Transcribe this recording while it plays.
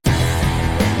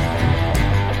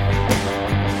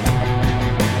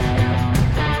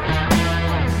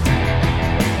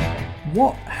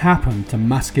What happened to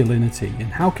masculinity,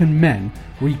 and how can men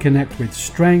reconnect with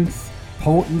strength,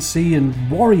 potency and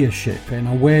warriorship in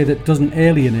a way that doesn't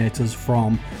alienate us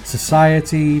from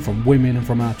society, from women and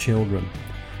from our children?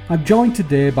 I'm joined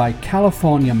today by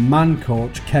California man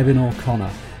coach Kevin O'Connor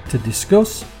to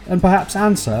discuss and perhaps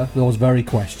answer those very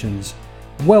questions.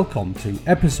 Welcome to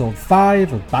episode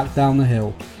 5 of Back Down the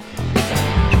Hill.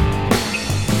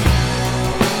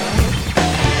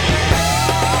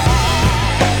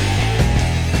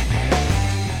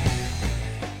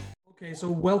 So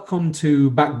welcome to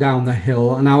Back Down the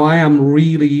Hill. Now I am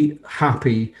really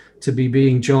happy to be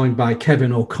being joined by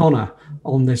Kevin O'Connor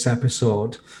on this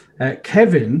episode.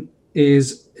 Kevin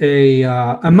is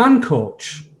a man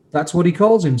coach. That's what he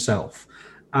calls himself.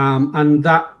 And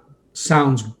that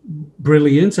sounds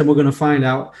brilliant. And we're going to find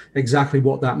out exactly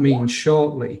what that means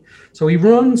shortly. So he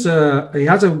has a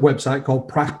website called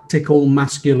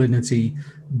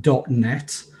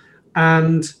practicalmasculinity.net.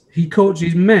 And he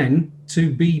coaches men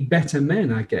to be better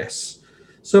men, I guess.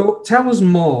 So tell us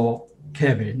more,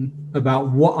 Kevin, about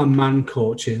what a man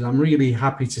coach is. I'm really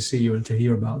happy to see you and to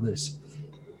hear about this.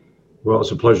 Well,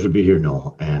 it's a pleasure to be here,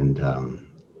 Noel. And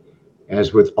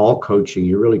as with all coaching,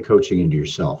 you're really coaching into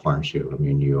yourself, aren't you? I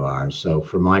mean, you are. So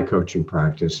for my coaching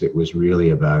practice, it was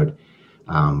really about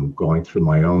going through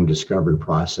my own discovery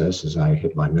process as I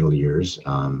hit my middle years.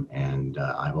 And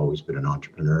I've always been an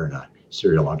entrepreneur and a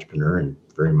serial entrepreneur, and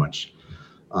very much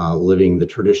living the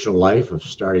traditional life of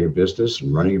starting a business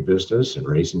and running a business and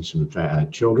raising some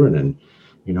children, and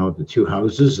the two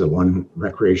houses, the one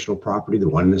recreational property, the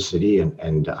one in the city,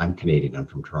 and I'm Canadian. I'm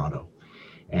from Toronto,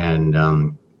 and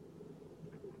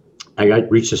I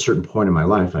reached a certain point in my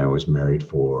life. I was married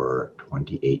for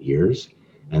 28 years,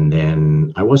 and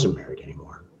then I wasn't married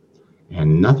anymore,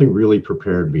 and nothing really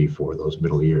prepared me for those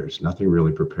middle years. Nothing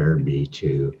really prepared me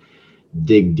to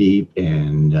dig deep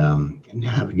and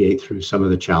navigate through some of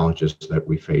the challenges that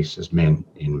we face as men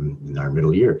in our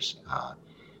middle years.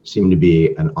 Seem to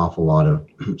be an awful lot of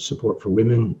support for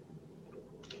women.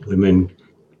 Women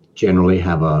generally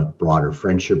have a broader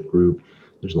friendship group.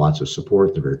 There's lots of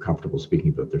support. They're very comfortable speaking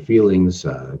about their feelings.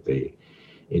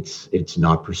 It's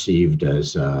not perceived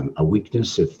as a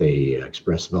weakness if they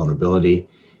express vulnerability.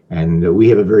 And we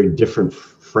have a very different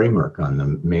framework on the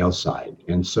male side.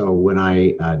 And so when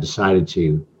I decided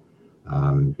to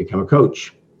become a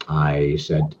coach, I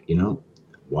said,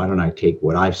 why don't I take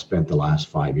what I've spent the last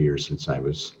 5 years since I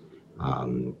was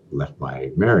left my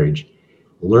marriage,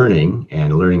 learning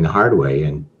the hard way,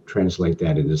 and translate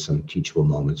that into some teachable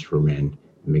moments for men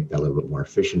and make that a little bit more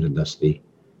efficient. And thus the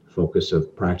focus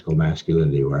of practical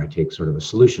masculinity, where I take sort of a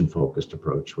solution-focused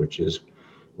approach, which is,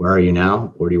 where are you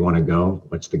now? Where do you want to go?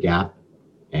 What's the gap?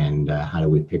 And how do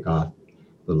we pick off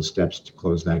little steps to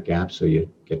close that gap so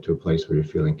you get to a place where you're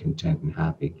feeling content and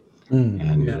happy?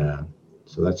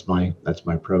 So that's my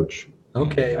approach.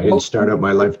 Okay. And I didn't start out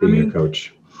my life being a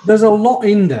coach. There's a lot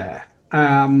in there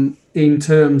in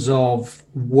terms of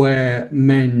where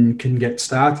men can get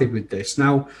started with this.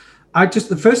 Now,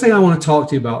 the first thing I want to talk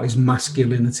to you about is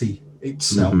masculinity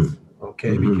itself. Mm-hmm.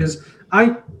 Okay, mm-hmm. Because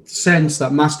I sense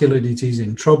that masculinity is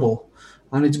in trouble,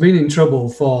 and it's been in trouble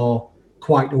for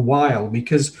quite a while,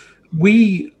 because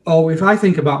if I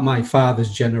think about my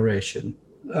father's generation,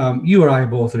 you or I are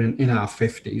both in our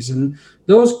 50s, and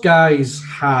those guys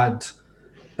had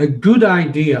a good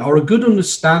idea or a good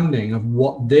understanding of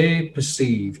what they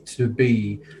perceived to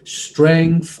be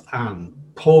strength and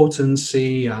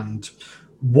potency and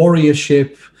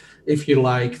warriorship, if you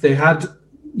like. They had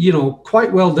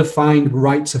quite well-defined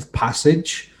rites of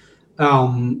passage.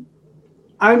 I'm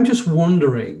just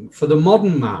wondering, for the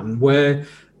modern man, where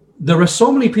there are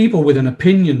so many people with an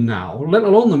opinion now, let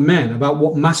alone the men, about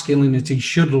what masculinity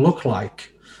should look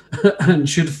like and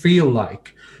should feel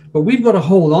like. But we've got to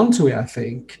hold on to it, I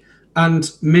think,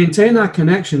 and maintain our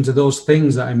connection to those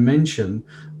things that I mentioned,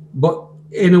 but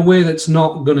in a way that's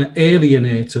not going to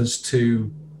alienate us to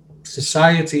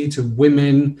society, to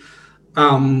women,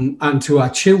 and to our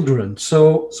children.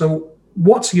 So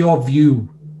what's your view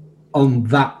on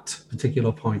that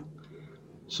particular point?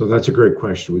 So that's a great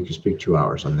question. We could speak 2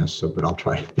 hours on this, but I'll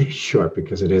try to be short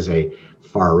because it is a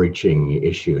far-reaching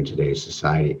issue in today's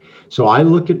society. So I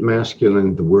look at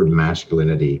the word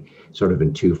masculinity sort of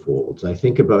in two folds. I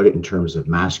think about it in terms of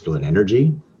masculine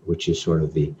energy, which is sort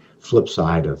of the flip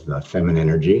side of the feminine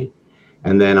energy.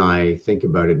 And then I think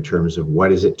about it in terms of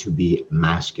what is it to be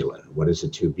masculine? What is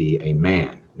it to be a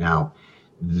man? Now,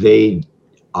 they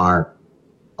are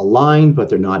aligned, but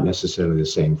they're not necessarily the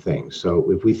same thing.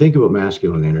 So if we think about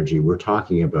masculine energy, we're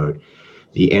talking about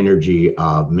the energy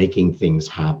of making things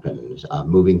happen,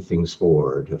 moving things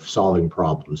forward, of solving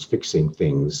problems, fixing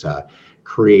things,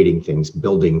 creating things,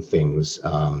 building things,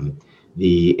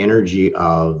 the energy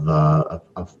of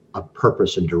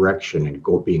purpose and direction and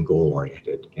being goal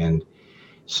oriented. And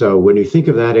so when you think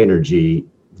of that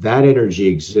energy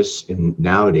exists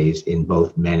nowadays in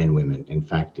both men and women. In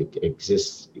fact, it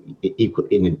exists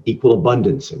in an equal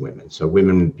abundance in women. So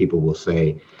women, people will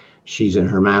say, she's in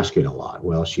her masculine a lot.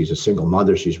 Well, she's a single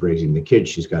mother. She's raising the kids.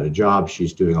 She's got a job.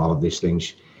 She's doing all of these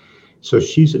things. So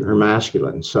she's in her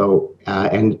masculine. So,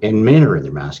 and men are in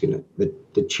their masculine.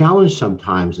 The challenge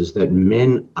sometimes is that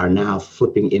men are now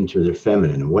flipping into their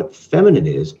feminine. And what feminine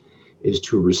is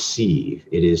to receive.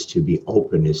 It is to be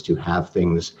open, is to have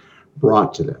things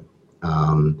brought to them.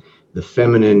 The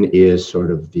feminine is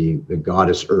sort of the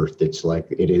goddess earth. It's like,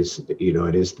 it is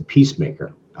the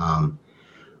peacemaker.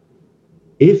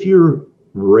 If you're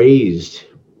raised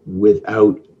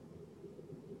without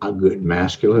a good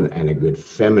masculine and a good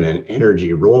feminine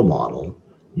energy role model,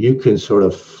 you can sort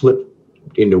of flip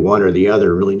into one or the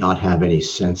other, really not have any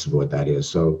sense of what that is.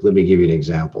 So let me give you an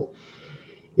example.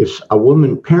 If a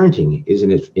woman, parenting is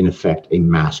in effect a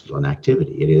masculine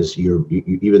activity. It is,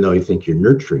 even though you think you're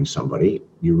nurturing somebody,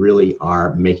 you really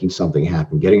are making something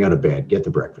happen, getting out of bed, get the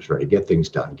breakfast ready, get things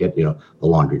done, get the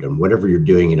laundry done, whatever you're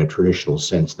doing in a traditional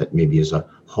sense that maybe is a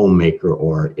homemaker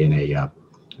or in a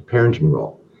parenting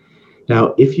role.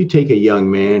 Now, if you take a young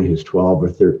man who's 12 or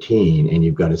 13 and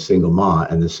you've got a single ma,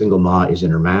 and the single ma is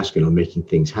in her masculine making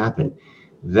things happen,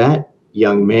 that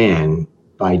young man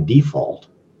by default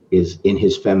is in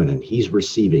his feminine. He's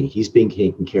receiving, he's being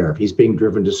taken care of, he's being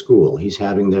driven to school, he's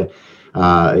having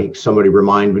somebody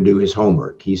remind him to do his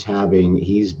homework, he's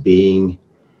being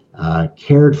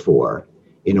cared for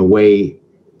in a way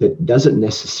that doesn't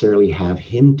necessarily have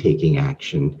him taking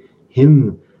action,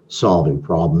 him solving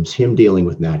problems, him dealing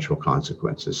with natural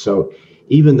consequences. So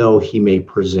even though he may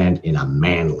present in a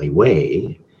manly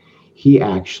way, he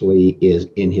actually is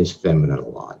in his feminine a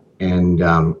lot.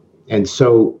 And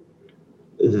so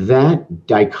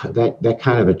that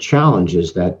kind of a challenge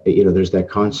is that, there's that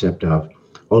concept of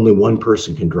only one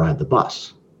person can drive the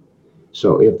bus.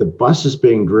 So if the bus is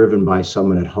being driven by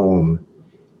someone at home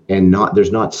and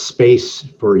there's not space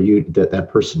for that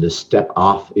person to step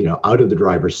off, out of the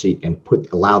driver's seat and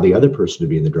allow the other person to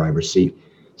be in the driver's seat,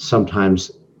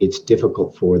 sometimes it's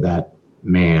difficult for that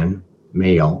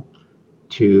male,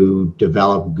 to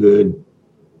develop good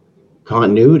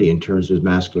continuity in terms of his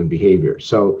masculine behavior.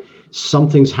 So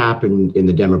something's happened in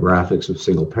the demographics of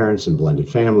single parents and blended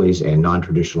families and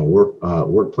non-traditional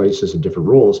workplaces and different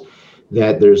roles,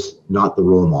 that there's not the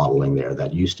role modeling there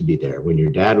that used to be there. When your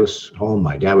dad was home,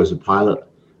 my dad was a pilot.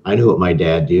 I knew what my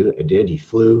dad did. He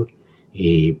flew,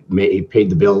 he paid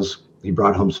the bills, he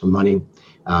brought home some money,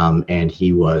 and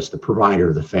he was the provider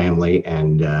of the family,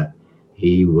 and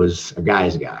he was a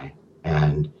guy's guy.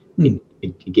 And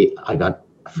I got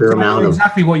a fair amount of...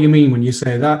 Exactly what you mean when you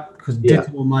say that, because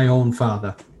ditto my own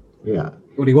father. Yeah.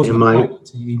 Well, he wasn't a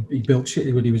pilot. He built ship.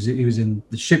 He was in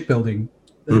the shipbuilding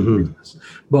business.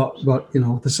 But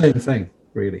the same thing,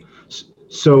 really.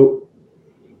 So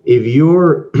if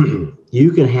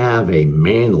you can have a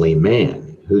manly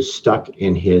man who's stuck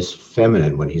in his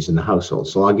feminine when he's in the household.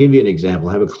 So I'll give you an example.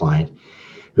 I have a client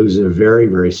who's a very,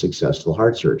 very successful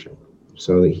heart surgeon.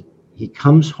 So he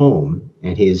comes home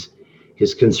and his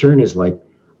concern is like,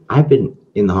 I've been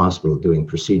in the hospital doing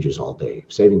procedures all day,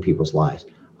 saving people's lives.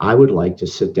 I would like to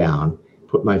sit down,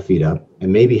 put my feet up,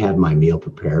 and maybe have my meal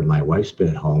prepared. My wife's been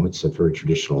at home. It's a very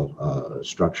traditional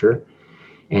structure.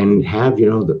 And have,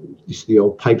 the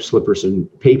old pipe slippers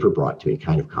and paper brought to me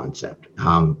kind of concept.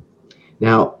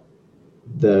 Now,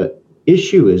 the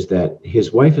issue is that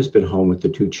his wife has been home with the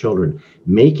two children,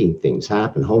 making things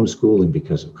happen, homeschooling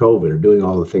because of COVID, or doing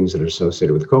all the things that are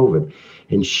associated with COVID.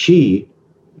 And she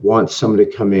wants somebody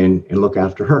to come in and look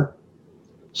after her.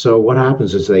 So what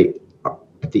happens is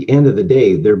at the end of the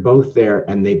day, they're both there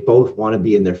and they both want to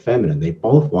be in their feminine. They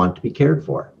both want to be cared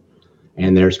for.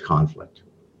 And there's conflict.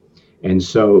 And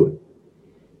so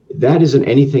that isn't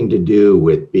anything to do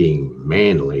with being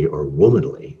manly or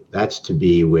womanly. That's to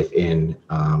be within,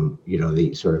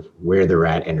 the sort of where they're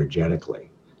at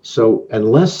energetically. So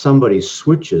unless somebody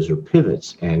switches or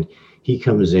pivots and he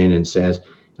comes in and says,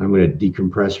 I'm going to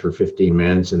decompress for 15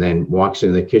 minutes, and then walks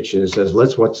into the kitchen and says,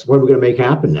 what are we going to make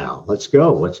happen now? Let's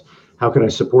go. How can I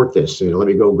support this? So let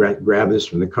me go grab this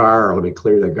from the car, or let me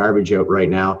clear the garbage out right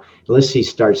now. Unless he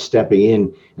starts stepping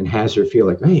in and has her feel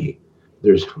like, hey,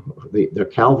 there's the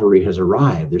cavalry has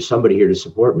arrived. There's somebody here to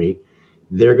support me.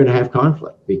 They're going to have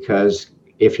conflict, because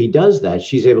if he does that,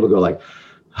 she's able to go like,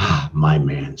 my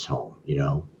man's home,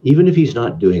 even if he's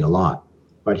not doing a lot.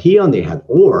 But he, on the other,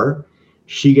 or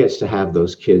she gets to have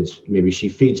those kids. Maybe she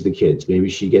feeds the kids. Maybe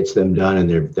she gets them done and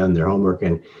they've done their homework,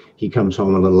 and he comes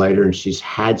home a little later and she's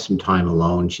had some time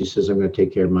alone. She says, I'm going to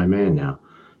take care of my man now.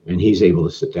 And he's able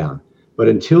to sit down. But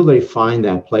until they find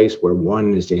that place where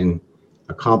one is in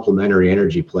a complementary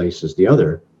energy place as the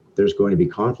other, there's going to be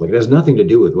conflict. It has nothing to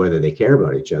do with whether they care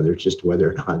about each other. It's just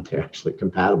whether or not they're actually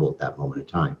compatible at that moment in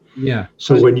time. Yeah.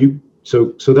 So when you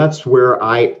so that's where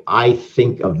I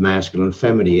think of masculine and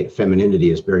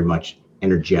femininity as very much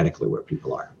energetically where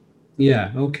people are.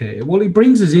 Yeah. Okay. Well, it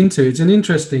brings us into, it's an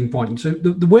interesting point. So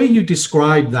the way you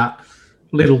describe that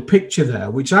little picture there,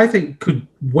 which I think could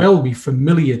well be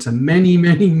familiar to many,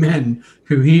 many men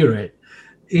who hear it,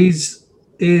 is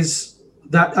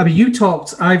that, I mean,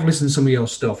 I've listened to some of your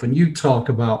stuff, and you talk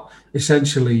about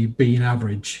essentially being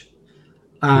average,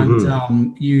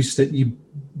 and you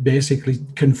basically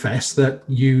confess that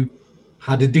you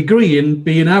had a degree in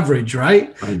being average,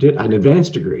 right? I did, an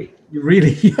advanced degree. You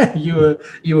really, yeah,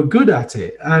 you were good at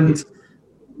it. And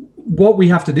what we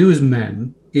have to do as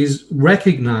men is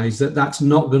recognize that that's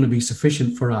not going to be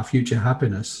sufficient for our future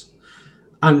happiness,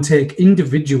 and take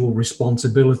individual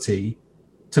responsibility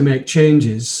to make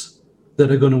changes that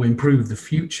are going to improve the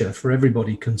future for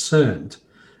everybody concerned.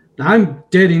 Now, I'm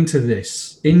dead into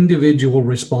this individual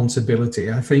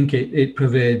responsibility. I think it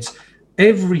pervades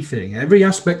everything, every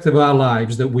aspect of our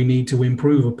lives that we need to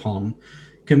improve upon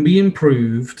can be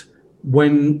improved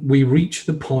when we reach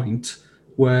the point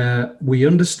where we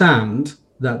understand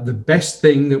that the best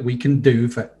thing that we can do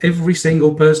for every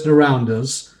single person around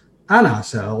us and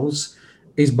ourselves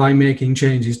is by making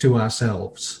changes to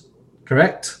ourselves.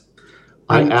 Correct?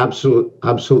 I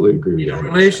absolutely agree with you.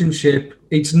 Relationship,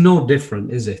 it's no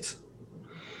different, is it?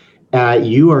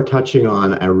 You are touching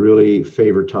on a really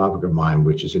favorite topic of mine,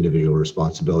 which is individual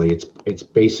responsibility. It's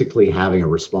basically having a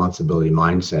responsibility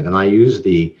mindset. And I use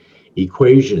the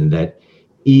equation that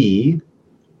E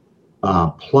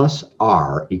plus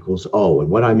R equals O. And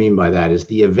what I mean by that is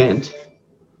the event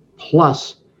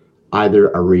plus either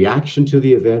a reaction to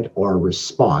the event or a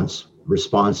response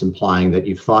implying that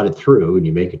you've thought it through and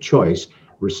you make a choice.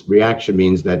 Reaction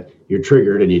means that you're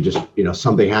triggered and you just,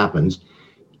 something happens,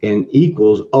 and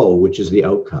equals O, which is the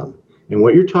outcome. And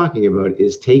what you're talking about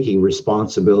is taking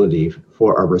responsibility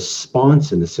for a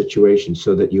response in the situation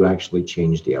so that you actually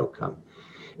change the outcome.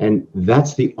 And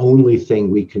that's the only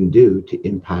thing we can do to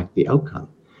impact the outcome.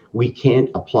 We can't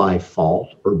apply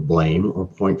fault or blame or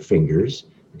point fingers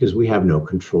because we have no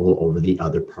control over the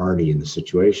other party in the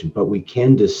situation. But we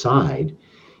can decide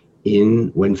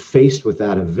when faced with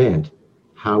that event,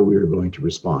 how we're going to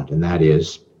respond. And that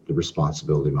is the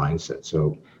responsibility mindset.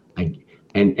 So I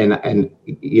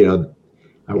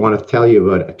want to tell you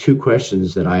about 2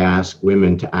 questions that I ask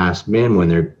women to ask men when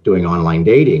they're doing online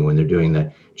dating, when they're doing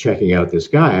the checking out this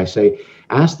guy. I say,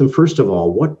 ask them, first of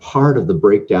all, what part of the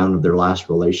breakdown of their last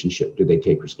relationship do they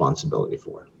take responsibility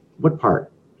for? What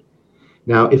part?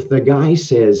 Now, if the guy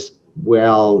says,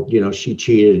 well, she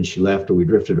cheated and she left or we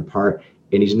drifted apart,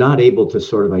 and he's not able to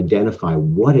sort of identify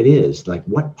what it is, like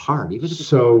what part.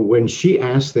 So when she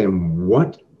asks them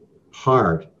what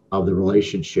part of the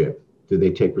relationship do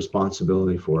they take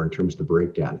responsibility for in terms of the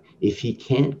breakdown, if he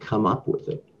can't come up with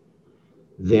it,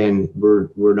 then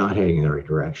we're not heading in the right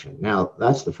direction. Now,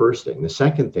 that's the first thing. The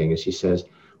second thing is he says,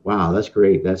 wow, that's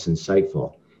great. That's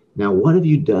insightful. Now, what have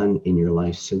you done in your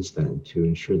life since then to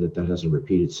ensure that that doesn't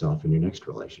repeat itself in your next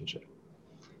relationship?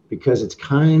 Because it's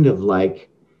kind of like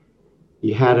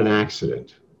you had an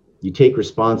accident. You take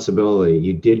responsibility.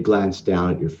 You did glance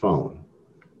down at your phone,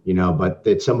 but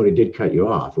that somebody did cut you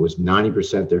off. It was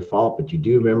 90% their fault, but you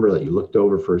do remember that you looked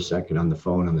over for a second on the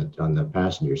phone on the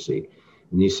passenger seat,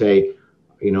 and you say,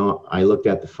 I looked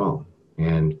at the phone.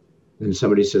 And then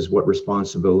somebody says, what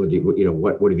responsibility,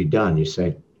 what have you done? You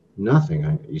say, nothing.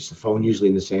 Is the phone usually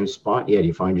in the same spot? Yeah. Do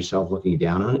you find yourself looking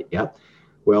down on it? Yep.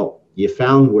 Well, you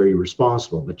found where you're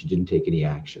responsible, but you didn't take any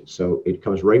action. So it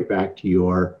comes right back to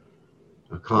your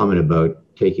comment about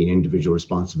taking individual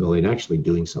responsibility and actually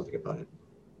doing something about it.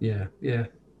 Yeah,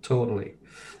 totally.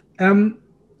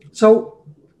 So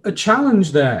a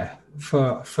challenge there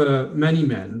for many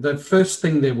men, the first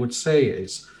thing they would say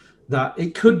is that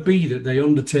it could be that they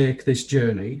undertake this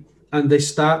journey and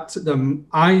the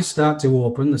eyes start to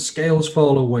open, the scales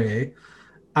fall away,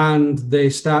 and they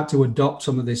start to adopt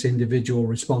some of this individual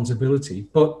responsibility.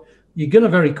 But you're going to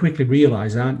very quickly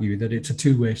realize, aren't you, that it's a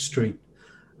two-way street.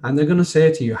 And they're going to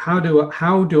say to you, how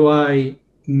do I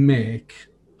make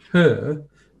her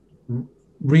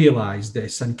realize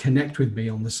this and connect with me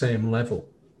on the same level?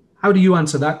 How do you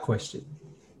answer that question?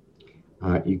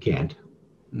 You can't.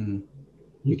 Mm.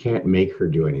 You can't make her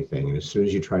do anything. And as soon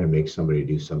as you try to make somebody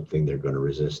do something, they're going to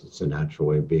resist. It's a natural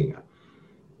way of being.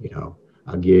 You know,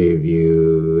 I'll give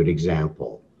you an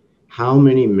example. How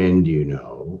many men do you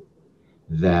know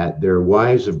that their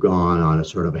wives have gone on a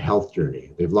sort of a health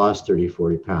journey? They've lost 30,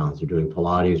 40 pounds. They're doing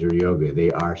Pilates or yoga.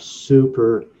 They are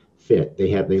super fit.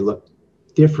 They look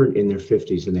different in their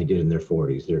 50s than they did in their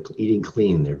 40s. They're eating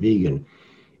clean. They're vegan.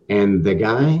 And the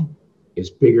guy is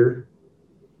bigger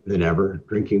than ever,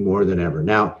 drinking more than ever.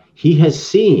 Now, he has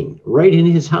seen right in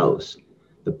his house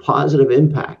the positive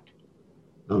impact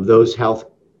of those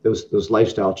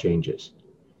lifestyle changes.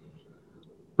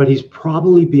 But he's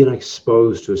probably been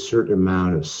exposed to a certain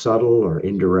amount of subtle or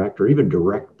indirect or even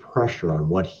direct pressure on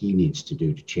what he needs to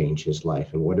do to change his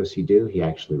life. And what does he do? He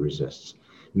actually resists.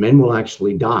 Men will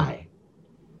actually die.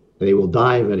 They will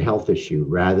die of a health issue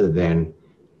rather than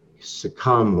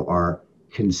succumb or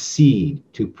concede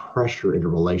to pressure in a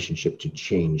relationship to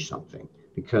change something,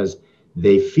 because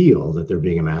they feel that they're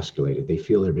being emasculated. They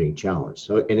feel they're being challenged.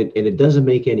 So, and it doesn't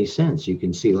make any sense. You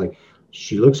can see, like,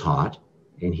 she looks hot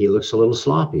and he looks a little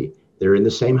sloppy. They're in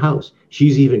the same house.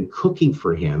 She's even cooking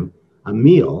for him a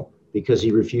meal because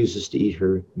he refuses to eat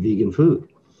her vegan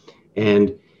food.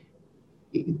 And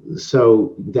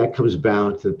so that comes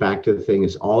back to the thing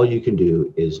is, all you can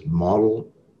do is model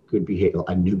good behavior,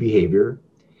 a new behavior,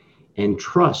 and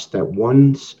trust that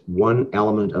once one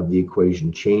element of the equation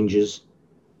changes,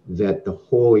 that the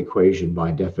whole equation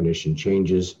by definition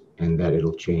changes, and that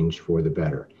it'll change for the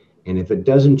better. And if it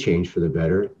doesn't change for the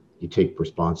better, you take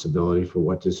responsibility for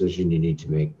what decision you need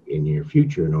to make in your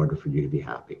future in order for you to be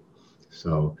happy.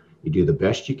 So you do the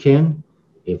best you can.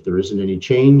 If there isn't any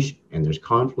change and there's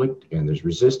conflict and there's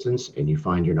resistance and you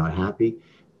find you're not happy,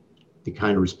 the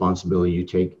kind of responsibility you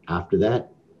take after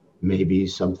that may be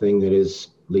something that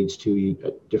leads to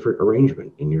a different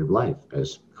arrangement in your life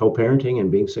as co-parenting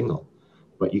and being single.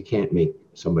 But you can't make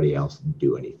somebody else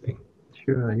do anything.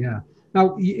 Sure, yeah.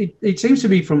 Now, it seems to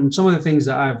be from some of the things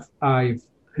that I've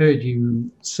heard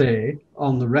you say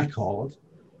on the record,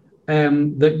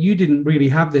 that you didn't really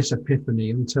have this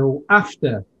epiphany until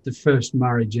after the first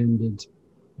marriage ended,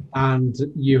 and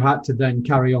you had to then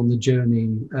carry on the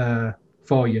journey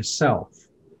for yourself.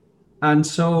 And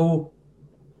so,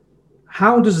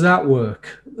 how does that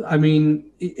work? I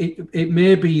mean, it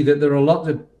may be that there are a lot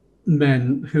of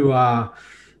men who are,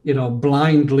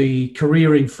 blindly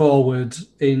careering forward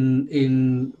in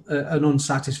an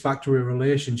unsatisfactory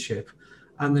relationship,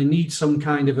 and they need some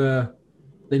kind of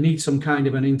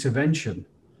an intervention.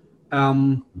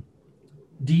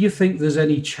 Do you think there's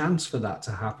any chance for that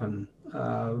to happen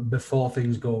before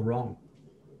things go wrong?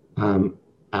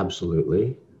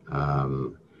 Absolutely.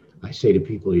 I say to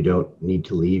people, you don't need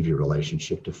to leave your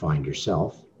relationship to find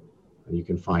yourself. You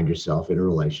can find yourself in a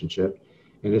relationship.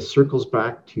 And it circles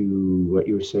back to what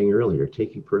you were saying earlier,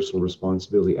 taking personal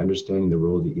responsibility, understanding the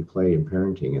role that you play in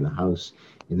parenting, in the house,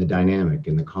 in the dynamic,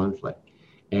 in the conflict.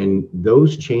 And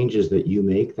those changes that you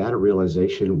make, that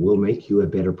realization will make you a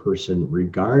better person,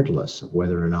 regardless of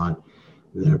whether or not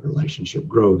the relationship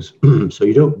grows. So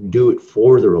you don't do it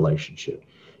for the relationship.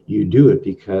 You do it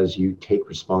because you take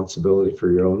responsibility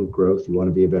for your own growth. You want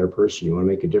to be a better person. You want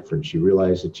to make a difference. You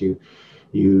realize that you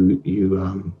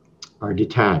are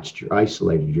detached, you're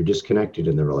isolated, you're disconnected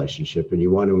in the relationship, and you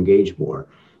want to engage more.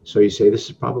 So you say, this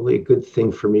is probably a good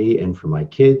thing for me and for my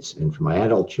kids and for my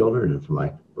adult children and for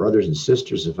my brothers and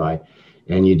sisters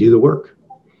and you do the work.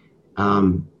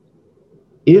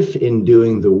 If in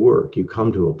doing the work you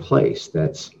come to a place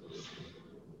that's,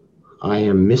 I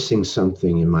am missing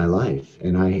something in my life,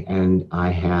 and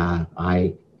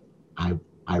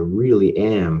I really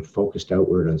am focused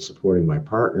outward on supporting my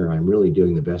partner. I'm really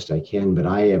doing the best I can, but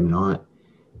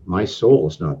my soul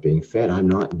is not being fed. I'm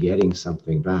not getting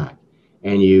something back.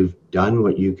 And you've done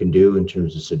what you can do in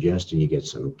terms of suggesting you get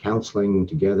some counseling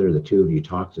together, the two of you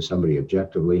talk to somebody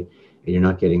objectively, and you're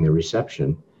not getting the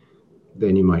reception,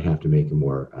 then you might have to make a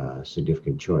more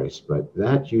significant choice. But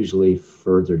that's usually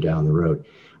further down the road.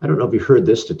 I don't know if you heard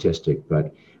this statistic,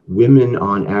 but women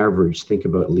on average think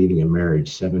about leaving a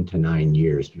marriage 7 to 9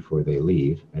 years before they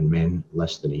leave, and men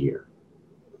less than a year.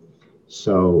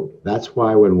 So that's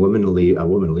why when a woman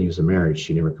leaves a marriage,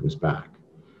 she never comes back.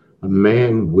 A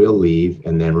man will leave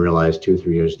and then realize 2 or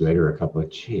 3 years later,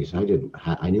 geez, I didn't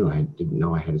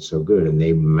know I had it so good. And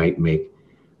they might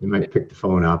pick the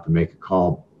phone up and make a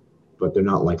call, but they're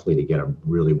not likely to get a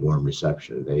really warm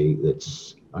reception.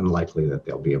 It's unlikely that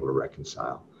they'll be able to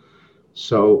reconcile.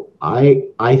 So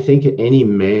I think any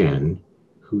man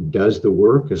who does the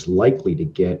work is likely to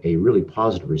get a really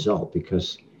positive result,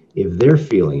 because if they're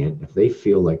feeling it, if they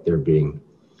feel like they're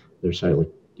slightly,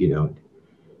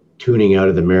 tuning out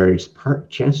of the marriage,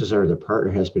 chances are the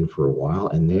partner has been for a while,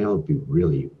 and they'll be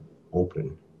really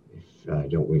open if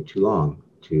don't wait too long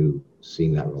to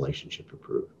seeing that relationship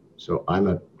improve. So I'm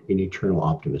an eternal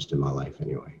optimist in my life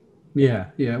anyway.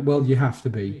 Yeah. Well, you have to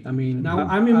be. I mean, now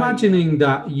I'm imagining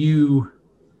that you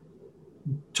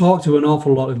talk to an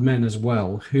awful lot of men as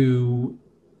well whose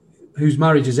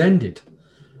marriage has ended.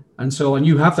 And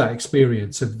you have that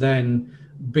experience of then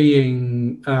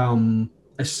being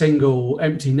a single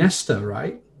empty nester,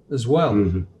 right? As well.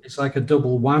 Mm-hmm. It's like a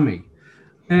double whammy.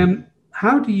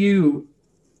 How do you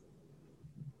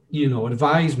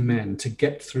advise men to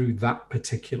get through that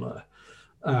particular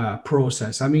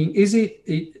process? I mean,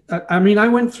 I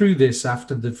went through this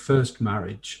after the first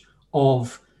marriage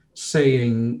of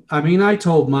saying, I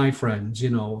told my friends,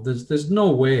 there's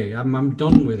no way, I'm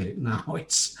done with it now.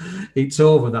 It's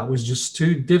over. That was just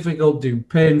too difficult, too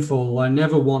painful. I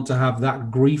never want to have that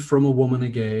grief from a woman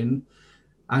again.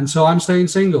 And so I'm staying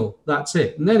single. That's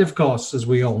it. And then, of course, as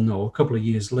we all know, a couple of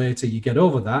years later, you get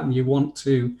over that and you want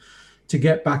to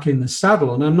get back in the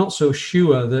saddle. And I'm not so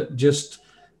sure that just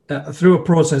through a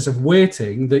process of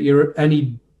waiting that you're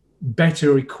any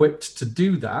better equipped to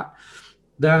do that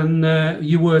than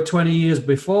you were 20 years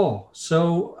before.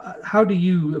 So how do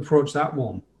you approach that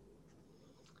one?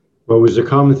 Well, it was a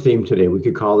common theme today. We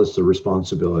could call this the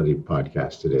responsibility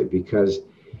podcast today, because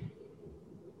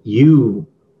you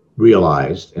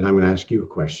realized, and I'm going to ask you a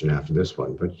question after this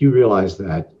one, but you realized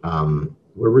that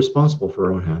we're responsible for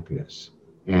our own happiness,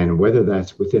 and whether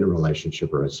that's within a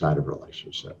relationship or outside of a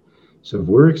relationship. So if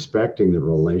we're expecting the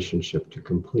relationship to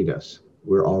complete us,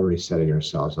 we're already setting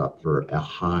ourselves up for a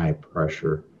high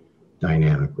pressure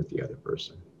dynamic with the other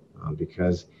person,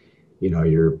 because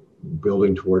you're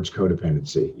building towards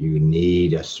codependency. You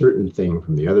need a certain thing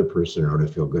from the other person in order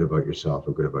to feel good about yourself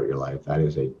or good about your life. That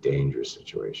is a dangerous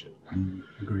situation.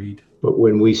 Agreed. But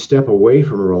when we step away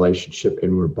from a relationship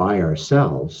and we're by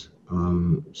ourselves,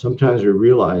 sometimes we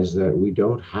realize that we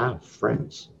don't have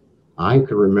friends. I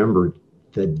can remember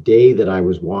the day that I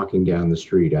was walking down the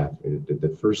street after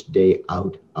the first day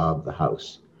out of the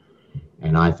house,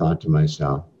 and I thought to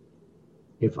myself,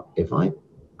 if I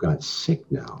got sick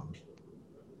now,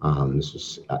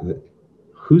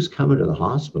 who's coming to the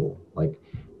hospital? Like,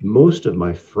 most of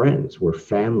my friends were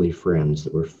family friends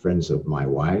that were friends of my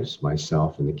wives,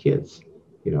 myself, and the kids.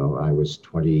 I was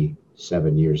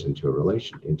 27 years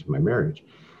into my marriage.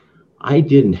 I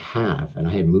didn't have, and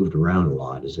I had moved around a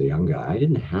lot as a young guy, I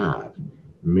didn't have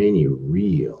many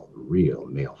real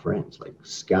male friends, like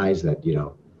guys that,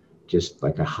 just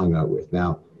like I hung out with.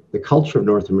 Now, the culture of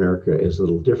North America is a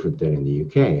little different than in the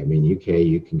UK. I mean, UK,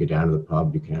 you can go down to the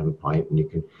pub, you can have a pint,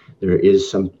 and there is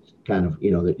some kind of,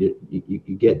 that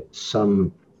you get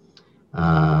some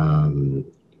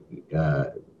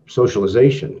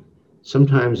socialization.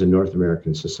 Sometimes in North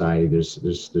American society,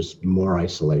 there's more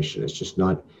isolation. It's just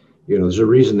not, there's a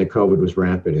reason that COVID was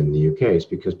rampant in the UK. It's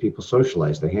because people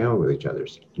socialize, they hang out with each other.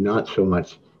 It's not so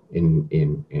much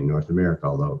in North America,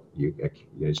 although the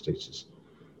United States has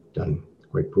done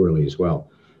quite poorly as well.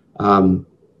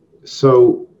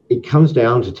 So it comes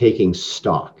down to taking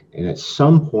stock. And at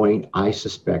some point, I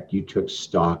suspect you took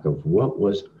stock of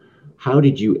how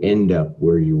did you end up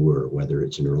where you were, whether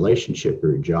it's in a relationship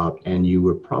or a job, and you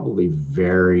were probably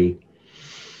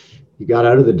you got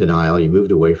out of the denial, you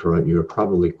moved away from it, you were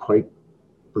probably quite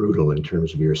brutal in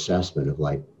terms of your assessment of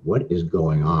like, what is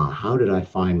going on? How did I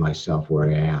find myself where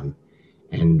I am?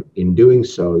 And in doing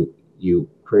so, you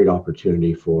create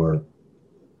opportunity for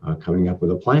coming up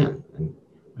with a plan. And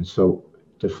so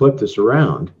to flip this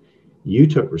around, you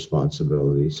took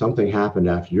responsibility. Something happened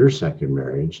after your second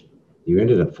marriage. You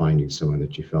ended up finding someone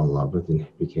that you fell in love with and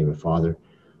became a father.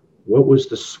 What was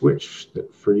the switch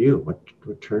for you?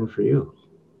 What turned for you?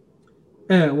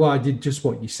 Well, I did just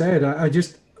what you said. I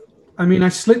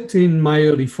slipped in my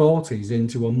early 40s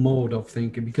into a mode of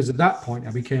thinking, because at that point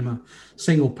I became a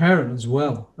single parent as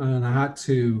well. And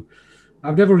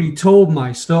I've never really told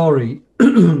my story,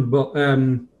 but,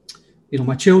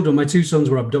 my two sons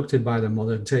were abducted by their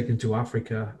mother and taken to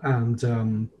Africa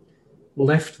and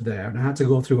left there. And I had to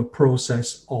go through a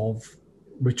process of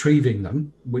retrieving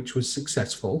them, which was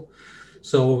successful.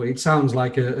 So it sounds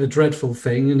like a dreadful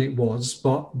thing, and it was,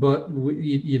 but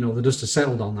the dust has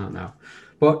settled on that now.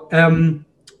 But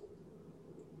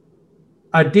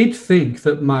I did think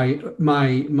that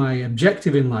my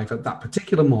objective in life at that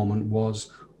particular moment was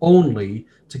only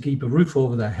to keep a roof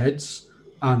over their heads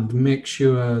and make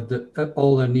sure that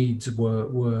all their needs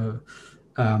were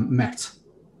met,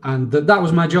 and that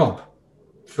was my job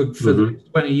for the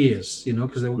 20 years,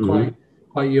 because they were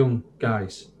quite young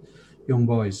guys. Young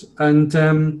boys.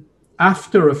 And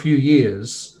after a few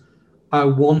years, I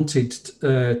wanted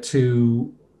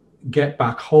to get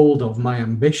back hold of my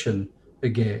ambition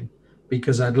again,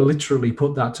 because I'd literally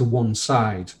put that to one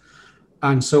side.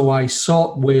 And so I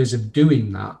sought ways of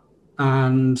doing that.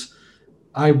 And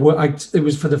it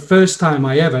was for the first time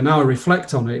I ever, now I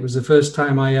reflect on it, it was the first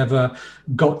time I ever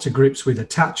got to grips with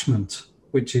attachment,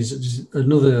 which is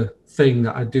another thing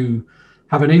that I do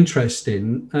have an interest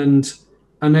in. And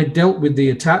I dealt with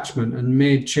the attachment and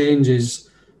made changes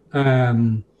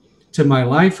to my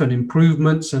life and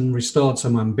improvements, and restored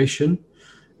some ambition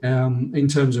in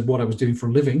terms of what I was doing for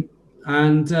a living.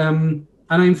 And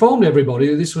I informed everybody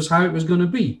that this was how it was going to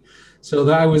be, so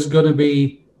that I was going to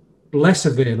be less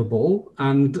available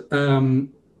and,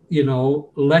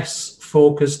 less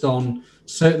focused on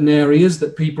certain areas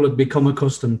that people had become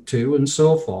accustomed to and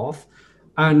so forth,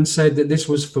 and said that this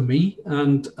was for me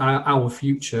and our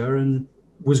future, and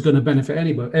was going to benefit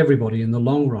everybody in the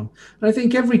long run. And I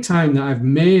think every time that I've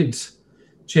made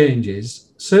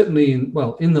changes, certainly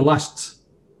in the last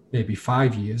maybe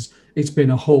 5 years, it's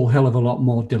been a whole hell of a lot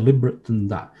more deliberate than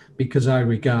that, because I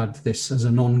regard this as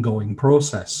an ongoing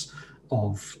process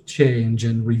of change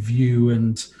and review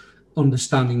and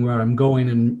understanding where I'm going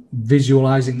and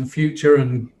visualizing the future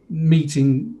and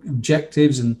meeting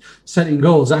objectives and setting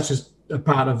goals. That's just a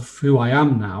part of who I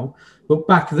am now. But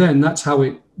back then, that's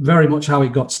very much how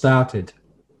it got started.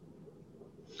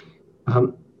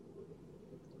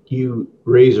 You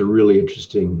raise a really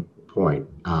interesting point.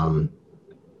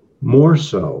 More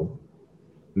so,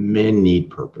 men need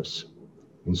purpose.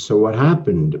 And so what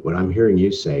happened, what I'm hearing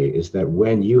you say, is that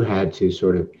when you had to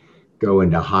sort of go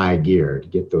into high gear to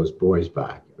get those boys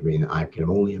back, I mean, I can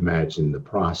only imagine the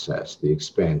process, the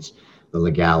expense, the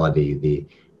legality, the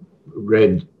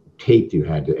red tape you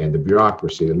had to, and the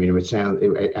bureaucracy. I mean,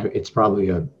 it's probably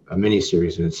a mini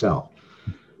series in itself.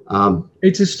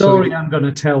 It's a story I'm going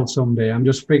to tell someday. I'm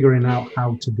just figuring out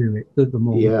how to do it at the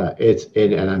moment. Yeah,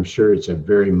 and I'm sure it's a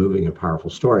very moving and powerful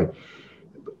story.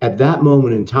 At that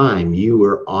moment in time, you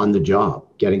were on the job,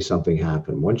 getting something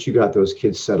happen. Once you got those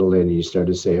kids settled in and you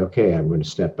started to say, okay, I'm going to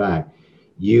step back,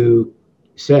 you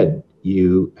said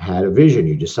you had a vision.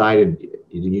 You decided,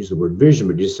 you didn't use the word vision,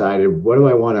 but you decided, what do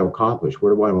I want to accomplish?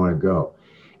 Where do I want to go?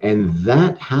 And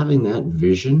having that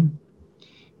vision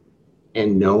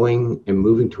and knowing and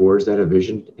moving towards that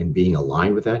vision and being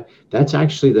aligned with that, that's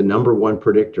actually the number one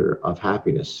predictor of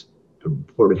happiness,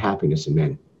 reported happiness in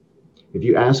men. If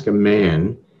you ask a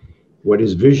man what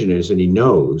his vision is and he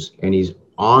knows and he's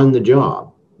on the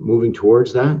job moving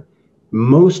towards that,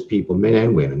 most people, men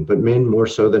and women, but men more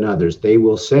so than others, they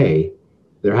will say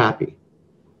they're happy.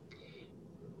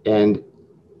 And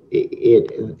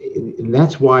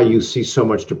that's why you see so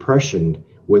much depression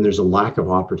when there's a lack of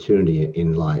opportunity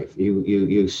in life.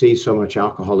 You see so much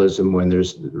alcoholism when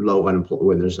there's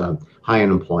high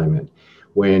unemployment,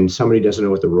 when somebody doesn't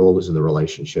know what the role is in the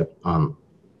relationship.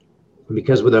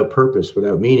 Because without purpose,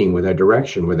 without meaning, without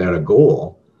direction, without a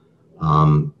goal,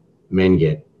 men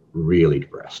get really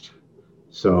depressed.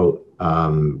 So,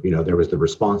 there was the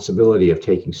responsibility of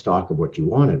taking stock of what you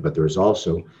wanted, but there was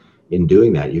also, in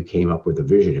doing that, you came up with a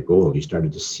vision, a goal. You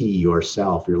started to see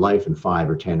yourself, your life in 5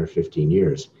 or 10 or 15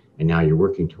 years, and now you're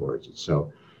working towards it.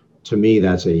 So to me,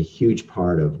 that's a huge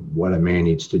part of what a man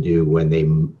needs to do when they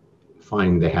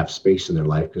find they have space in their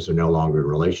life because they're no longer in a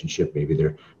relationship. Maybe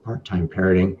they're part-time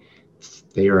parenting.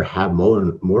 They have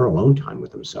more alone time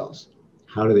with themselves.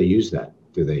 How do they use that?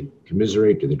 Do they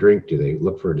commiserate? Do they drink? Do they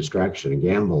look for a distraction and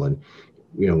gamble and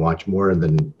watch more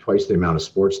than twice the amount of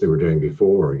sports they were doing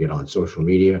before, or get on social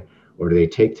media? Or do they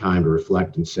take time to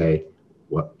reflect and say,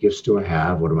 what gifts do I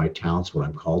have? What are my talents? What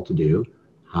I'm called to do?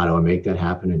 How do I make that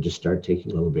happen? And just start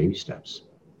taking little baby steps.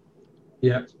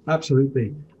 Yeah,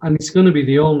 absolutely. And it's going to be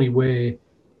the only way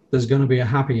there's going to be a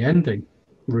happy ending,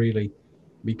 really,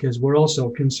 because we're also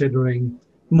considering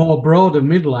more broader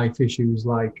midlife issues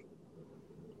like,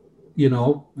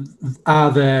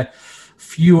 are there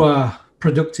fewer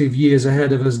productive years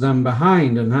ahead of us than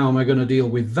behind, and how am I going to deal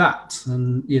with that?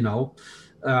 And,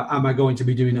 am I going to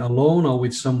be doing it alone or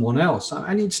with someone else?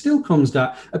 And it still comes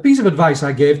down, a piece of advice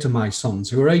I gave to my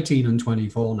sons, who are 18 and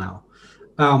 24 now,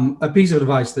 a piece of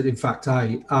advice that, in fact,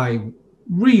 I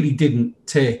really didn't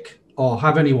take or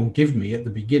have anyone give me at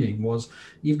the beginning was,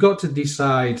 you've got to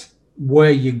decide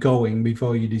where you're going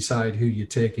before you decide who you're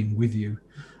taking with you.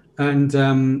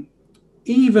 And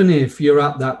even if you're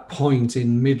at that point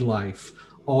in midlife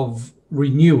of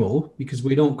renewal, because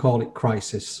we don't call it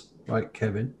crisis, right,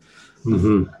 Kevin?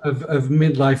 Mm-hmm. Of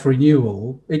midlife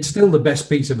renewal, it's still the best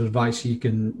piece of advice you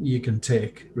can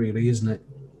take, really, isn't it?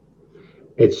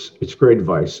 It's great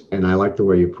advice, and I like the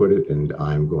way you put it, and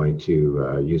I'm going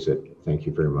to use it. Thank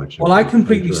you very much. Well, I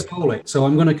completely stole it, so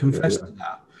I'm going to confess to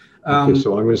that. Okay,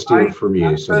 so I'm going to steal it from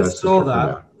you. So that's saw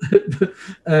that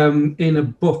in a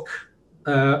book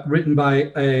written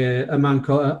by a man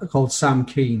called Sam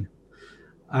Keen,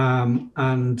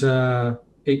 and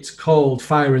it's called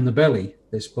Fire in the Belly.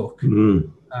 This book,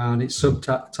 and it's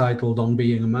subtitled "On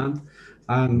Being a Man,"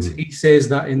 and he says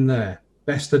that in there.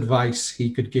 Best advice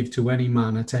he could give to any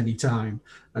man at any time,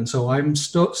 and so I'm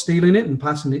stealing it and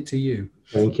passing it to you.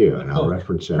 Thank you, and I'll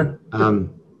reference it.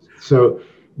 So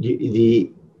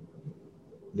the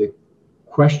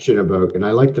question about, and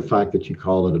I like the fact that you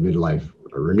call it a midlife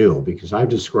renewal, because I've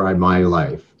described my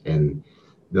life and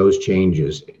those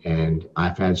changes, and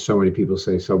I've had so many people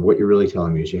say, so what you're really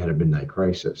telling me is you had a midlife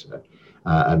crisis,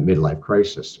 a midlife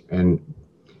crisis, and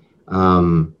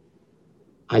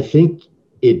I think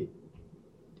it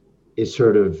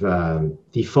sort of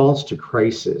defaults to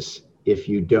crisis if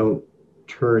you don't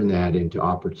turn that into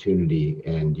opportunity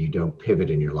and you don't pivot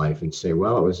in your life and say,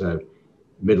 well, it was a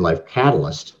midlife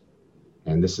catalyst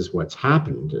and this is what's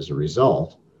happened as a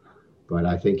result. But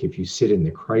I think if you sit in the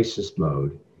crisis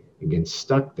mode and get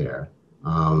stuck there,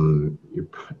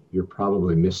 you're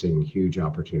probably missing huge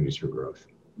opportunities for growth.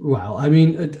 Well, I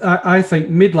mean, I think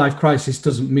midlife crisis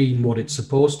doesn't mean what it's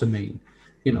supposed to mean.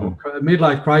 You know,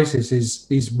 midlife crisis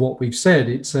is what we've said.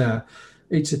 It's a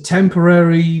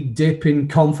temporary dip in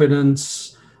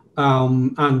confidence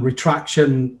and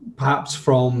retraction, perhaps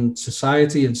from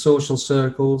society and social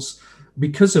circles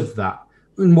because of that.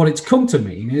 And what it's come to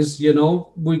mean is, you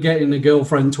know, we're getting a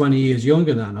girlfriend 20 years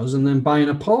younger than us and then buying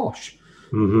a Porsche.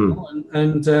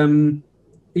 And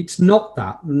it's not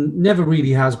that, never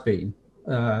really has been.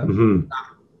 That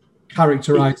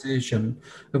characterization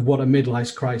of what a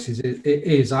midlife crisis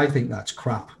is. I think that's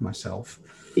crap myself.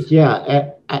 Yeah.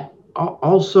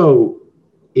 Also,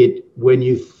 when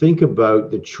you think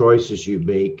about the choices you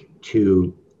make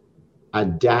to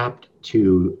adapt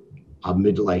to a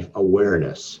midlife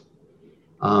awareness,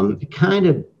 it kind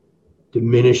of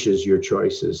diminishes your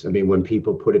choices. I mean, when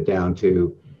people put it down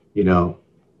to, you know,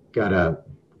 got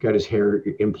his hair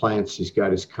implants, he's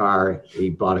got his car, he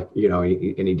bought it, you know,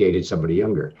 and he dated somebody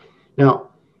younger. Now,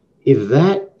 if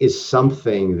that is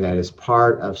something that is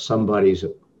part of somebody's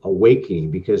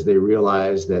awakening because they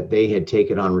realized that they had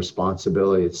taken on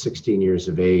responsibility at 16 years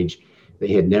of age, they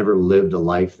had never lived a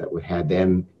life that would had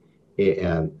them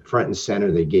front and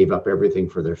center, they gave up everything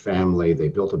for their family, they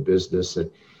built a business,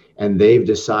 and they've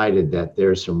decided that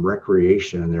there's some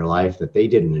recreation in their life that they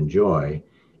didn't enjoy.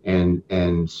 And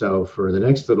so for the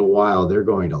next little while, they're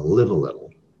going to live a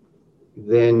little.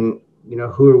 Then, you know,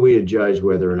 who are we to judge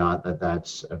whether or not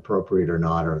that's appropriate or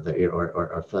not, or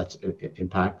if that's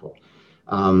impactful?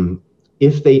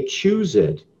 If they choose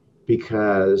it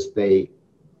because they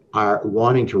are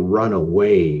wanting to run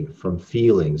away from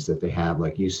feelings that they have,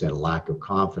 like you said, a lack of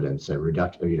confidence, a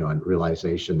reduction, you know, and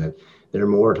realization that they're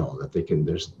mortal, that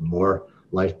there's more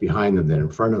life behind them than in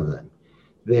front of them,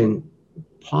 then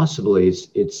possibly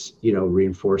it's you know,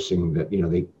 reinforcing that, you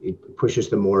know, it pushes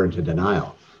them more into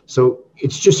denial. So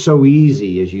it's just so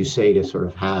easy, as you say, to sort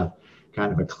of have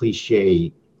kind of a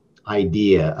cliche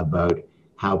idea about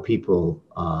how people,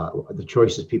 the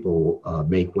choices people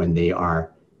make when they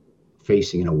are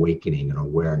facing an awakening, an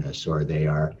awareness, or they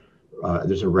are,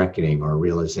 there's a reckoning or a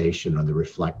realization or the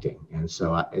reflecting. And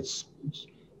so it's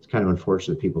kind of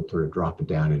unfortunate people sort of drop it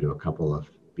down into a couple of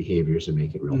behaviors and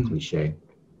make it real cliche.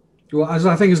 Well,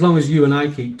 I think as long as you and I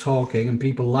keep talking and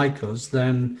people like us,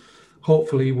 then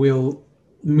hopefully we'll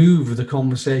move the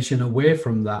conversation away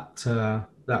from that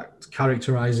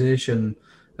characterization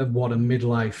of what a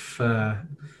midlife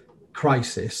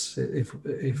crisis,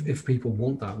 if people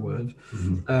want that word,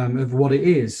 of what it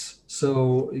is.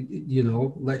 So, you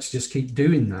know, let's just keep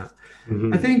doing that.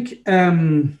 I think,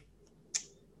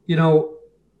 you know,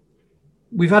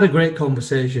 we've had a great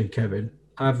conversation, Kevin.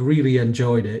 I've really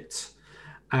enjoyed it.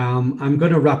 I'm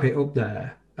going to wrap it up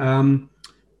there.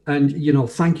 And, you know,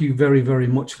 thank you very, very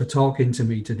much for talking to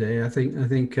me today. I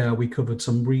think we covered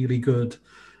some really good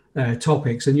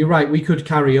topics. And you're right, we could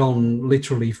carry on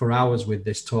literally for hours with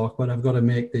this talk, but I've got to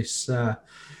make this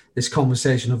this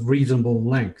conversation of reasonable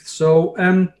length. So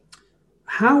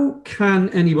how can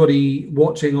anybody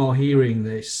watching or hearing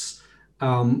this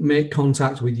make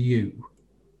contact with you?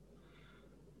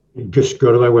 Just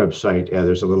go to my website.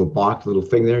 There's a little little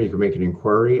thing there. You can make an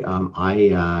inquiry.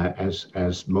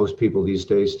 As most people these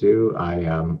days do, I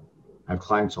have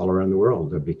clients all around the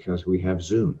world because we have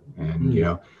Zoom. And, you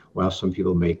know, while some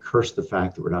people may curse the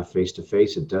fact that we're not face to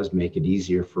face, it does make it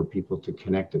easier for people to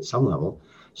connect at some level.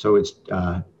 So it's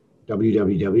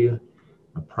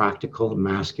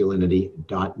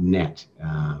practicalmasculinity.net.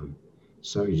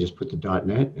 So you just put the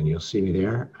 .net and you'll see me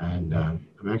there. And I'm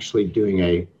actually doing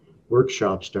a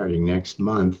workshop starting next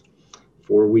month,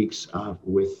 4 weeks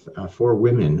with 4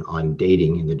 women on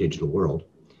dating in the digital world.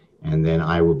 And then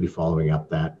I will be following up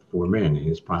that for men.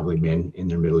 It's probably men in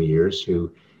their middle years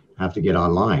who have to get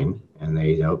online and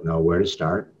they don't know where to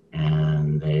start.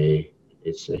 And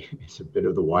it's a bit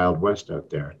of the Wild West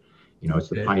out there. You know, it's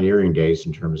the pioneering days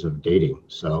in terms of dating.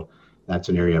 So that's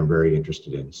an area I'm very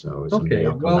interested in. So someday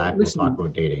I'll come back and we'll talk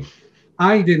about dating.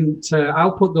 I didn't,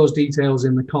 I'll put those details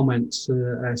in the comments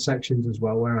sections as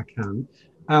well where I can.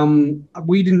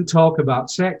 We didn't talk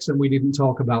about sex and we didn't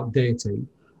talk about dating.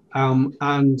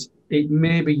 And it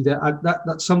may be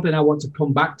that's something I want to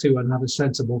come back to and have a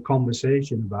sensible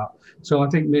conversation about. So I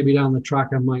think maybe down the track,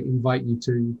 I might invite you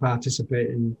to participate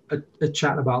in a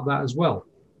chat about that as well.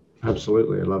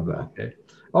 Absolutely. I love that. Okay.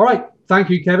 All right. Thank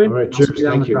you, Kevin. All right. Cheers.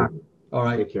 Thank you. All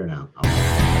right. Take care now.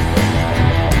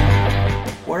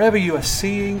 Wherever you are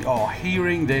seeing or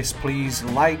hearing this, please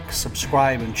like,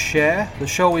 subscribe and share. The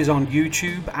show is on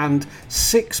YouTube and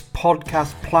 6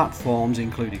 podcast platforms,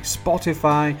 including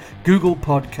Spotify, Google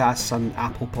Podcasts and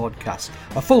Apple Podcasts.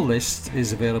 A full list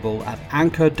is available at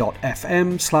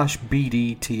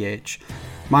anchor.fm/BDTH.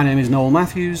 My name is Noel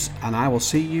Matthews and I will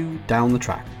see you down the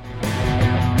track.